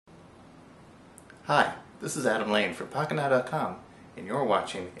Hi, this is Adam Lane from Pocketnow.com, and you're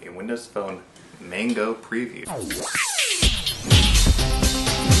watching a Windows Phone Mango preview.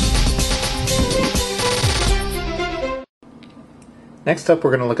 Next up, we're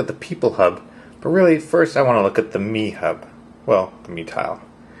going to look at the People Hub, but really first I want to look at the Me Hub, well, the Me tile.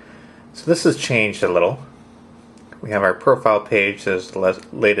 So this has changed a little. We have our profile page, there's the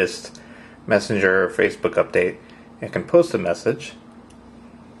latest Messenger or Facebook update. I can post a message,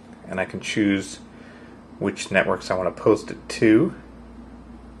 and I can choose which networks I want to post it to.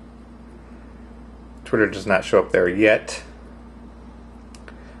 Twitter does not show up there yet.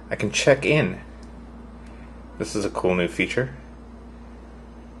 I can check in. This is a cool new feature.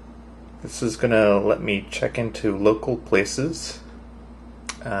 This is going to let me check into local places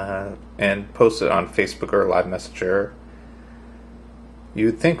and post it on Facebook or Live Messenger. You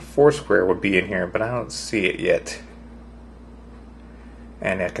would think Foursquare would be in here, but I don't see it yet.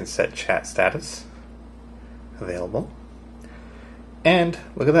 And I can set chat status. Available. And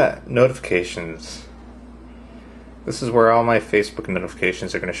look at that, notifications. This is where all my Facebook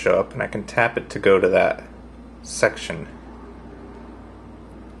notifications are going to show up, and I can tap it to go to that section.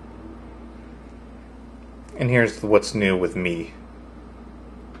 And here's what's new with me.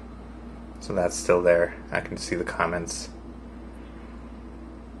 So that's still there. I can see the comments.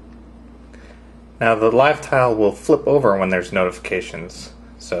 Now the live tile will flip over when there's notifications.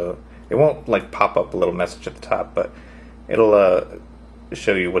 So it won't like pop up a little message at the top, but it'll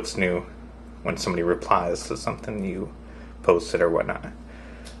show you what's new when somebody replies to something you posted or whatnot.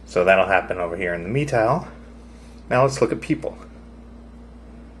 So that'll happen over here in the Me tile. Now let's look at people.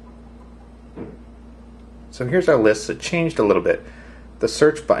 So here's our list. It changed a little bit. The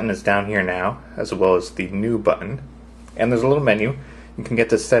search button is down here now, as well as the new button. And there's a little menu. You can get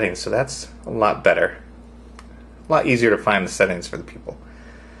to settings, so that's a lot better. A lot easier to find the settings for the people.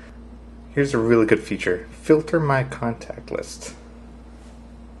 Here's a really good feature. Filter my contact list.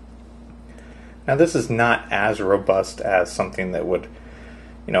 Now this is not as robust as something that would,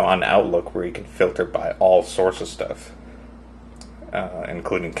 on Outlook where you can filter by all sorts of stuff,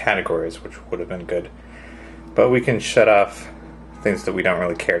 including categories, which would have been good. But we can shut off things that we don't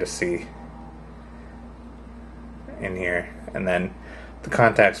really care to see in here, and then the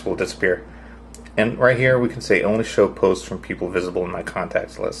contacts will disappear. And right here we can say only show posts from people visible in my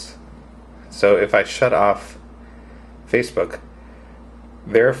contacts list. So if I shut off Facebook,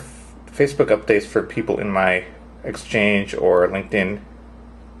 their Facebook updates for people in my Exchange or LinkedIn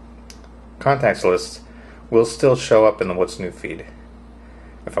contacts lists will still show up in the What's New feed.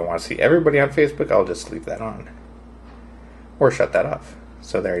 If I want to see everybody on Facebook, I'll just leave that on or shut that off.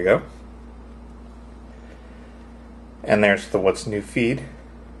 So there you go. And there's the What's New feed.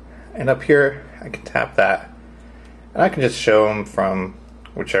 And up here, I can tap that, and I can just show them from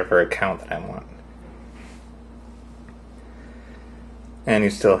whichever account that I want. And you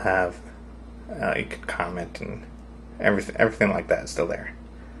still have, you can comment and everything like that is still there.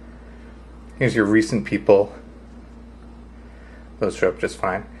 Here's your recent people. Those show up just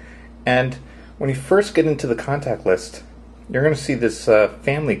fine. And when you first get into the contact list, you're going to see this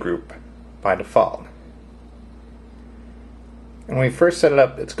family group by default. And when you first set it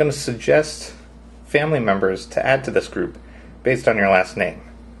up, it's going to suggest family members to add to this group based on your last name.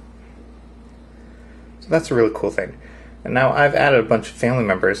 So that's a really cool thing. And now I've added a bunch of family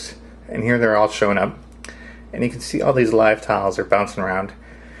members, and here they're all showing up. And you can see all these live tiles are bouncing around.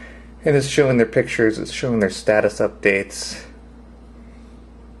 And it's showing their pictures, it's showing their status updates.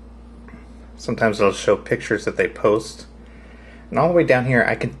 Sometimes it'll show pictures that they post. And all the way down here,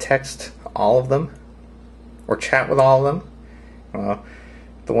 I can text all of them, or chat with all of them.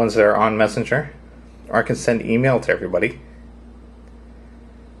 The ones that are on Messenger, or I can send email to everybody.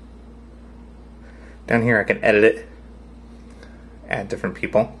 Down here I can edit it, add different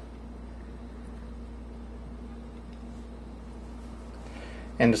people,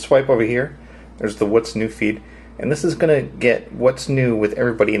 and to swipe over here, there's the What's New feed, and this is going to get what's new with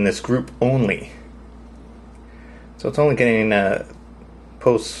everybody in this group only. So it's only getting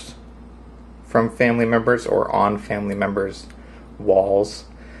posts from family members or on family members' walls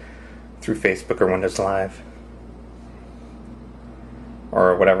through Facebook or Windows Live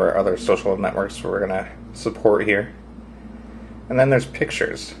or whatever other social networks we're going to support here. And then there's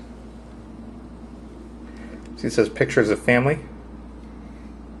pictures. See, it says pictures of family,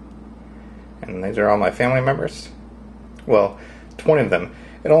 and these are all my family members. Well, 20 of them.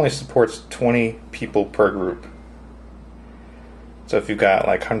 It only supports 20 people per group. So if you've got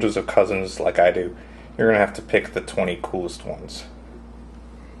like hundreds of cousins like I do, you're going to have to pick the 20 coolest ones.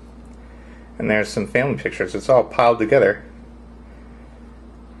 And there's some family pictures. It's all piled together.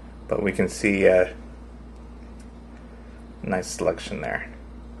 but we can see a nice selection there.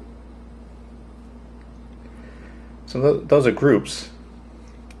 So those are groups,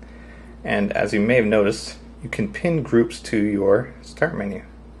 and as you may have noticed, you can pin groups to your start menu.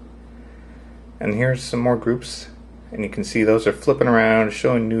 And here's some more groups, and you can see those are flipping around,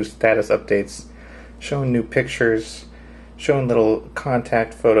 showing new status updates, showing new pictures, showing little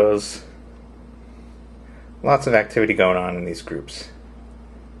contact photos. Lots of activity going on in these groups.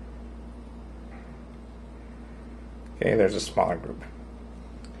 Okay, there's a smaller group.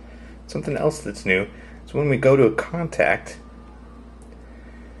 Something else that's new is when we go to a contact,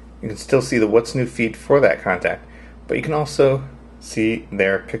 you can still see the What's New feed for that contact, but you can also see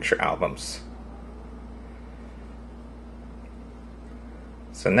their picture albums.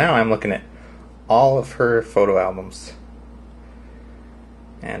 So now I'm looking at all of her photo albums,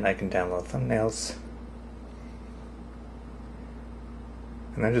 and I can download thumbnails,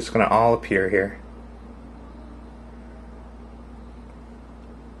 and they're just going to all appear here.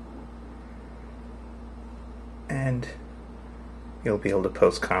 And you'll be able to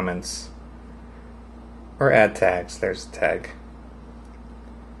post comments or add tags. There's a tag.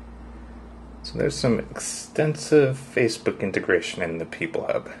 So there's some extensive Facebook integration in the People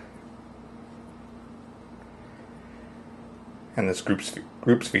Hub. And this groups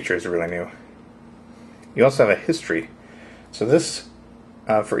feature is really new. You also have a history. So this,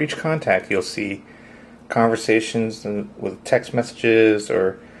 for each contact, you'll see conversations with text messages,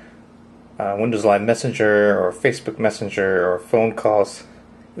 or Windows Live Messenger, or Facebook Messenger, or phone calls.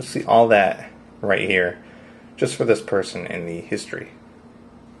 You'll see all that right here, just for this person in the history.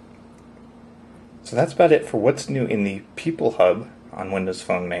 So that's about it for what's new in the People Hub on Windows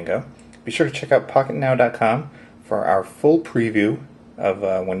Phone Mango. Be sure to check out Pocketnow.com for our full preview of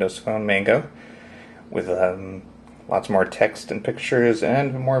Windows Phone Mango, with lots more text and pictures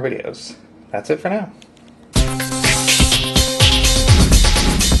and more videos. That's it for now.